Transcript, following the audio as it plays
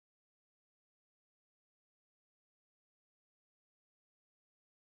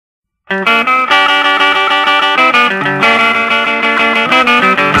I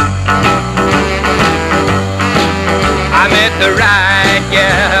met the right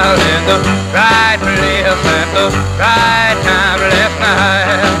gal in the right place at the right time last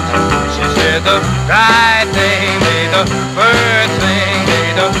night. She said the right thing, made the birds sing,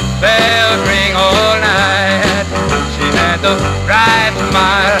 made the bells ring all night. She had the right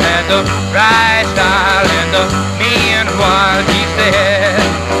smile, had the right style, and the meanwhile she said,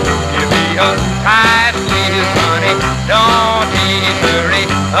 "You be a tight squeeze, honey, don't tease, hurry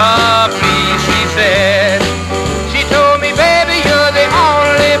up, please," she said. She told me, "Baby, you're the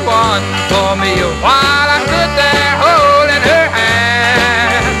only one for me," while I stood there holding her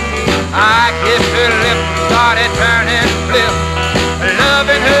hand. I kissed her lips, started turning flip,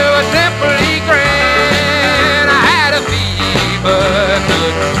 loving her was simply grand. I had a fever,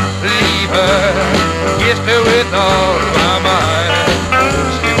 couldn't leave her, kissed her with all my might.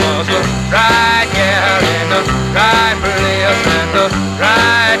 She was a right gal in the right place at the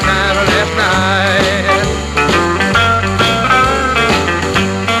right time last night.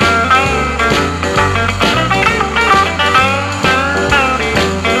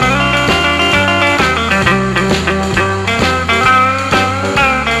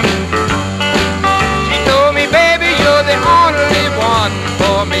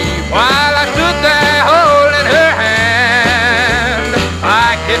 While I stood there holding her hand,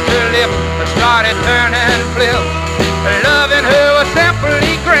 I kissed her lips and started turning flip, loving her was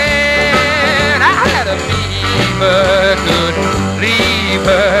simply grand. I had a fever, couldn't leave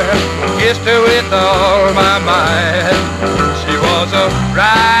her, kissed her with all my might. She was a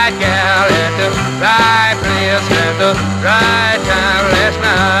right gal at the right place at the right time last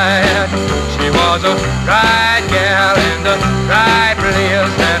night. She was a right gal in the right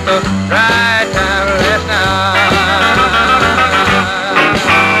place at the right